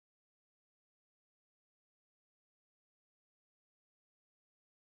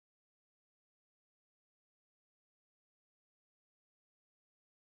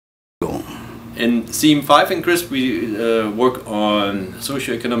In Theme 5 in GRiSP we work on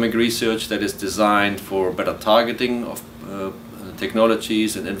socio-economic research that is designed for better targeting of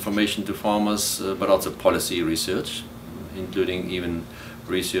technologies and information to farmers, but also policy research, including even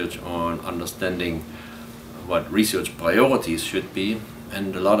research on understanding what research priorities should be,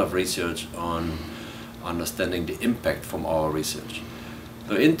 and a lot of research on understanding the impact from our research.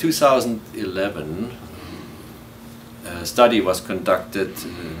 So in 2011 a study was conducted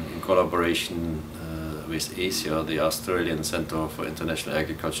in collaboration with ASIA, the Australian Centre for International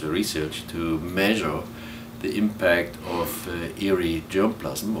Agricultural Research, to measure the impact of Eri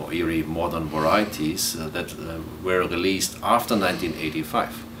germplasm or Eri modern varieties that were released after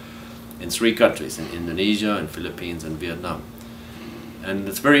 1985 in 3 countries, in Indonesia, in Philippines and Vietnam. And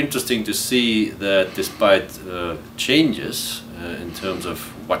it's very interesting to see that despite changes in terms of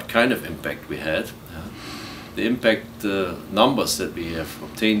what kind of impact we had, the impact numbers that we have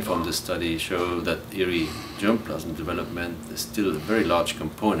obtained from this study show that Eri germplasm development is still a very large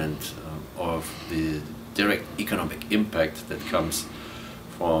component of the direct economic impact that comes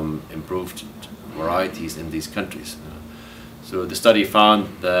from improved varieties in these countries. So the study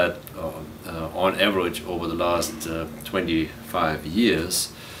found that on average over the last 25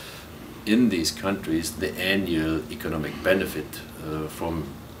 years in these countries the annual economic benefit from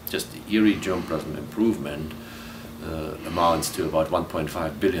just the Eri germplasm improvement amounts to about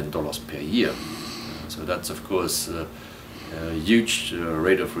 $1.5 billion per year. So that's of course a huge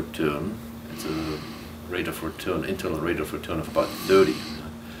rate of return. It's a rate of return, internal rate of return of about 30.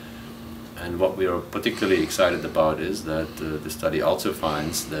 And what we are particularly excited about is that the study also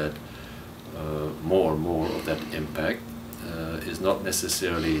finds that more and more of that impact is not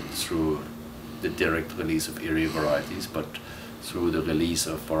necessarily through the direct release of Eri varieties, but through the release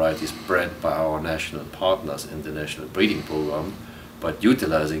of varieties bred by our national partners in the national breeding program, but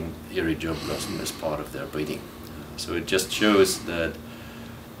utilizing Eri germplasm as part of their breeding. So it just shows that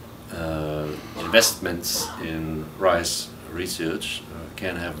investments in rice research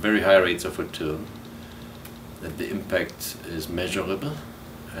can have very high rates of return, that the impact is measurable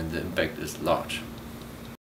and the impact is large.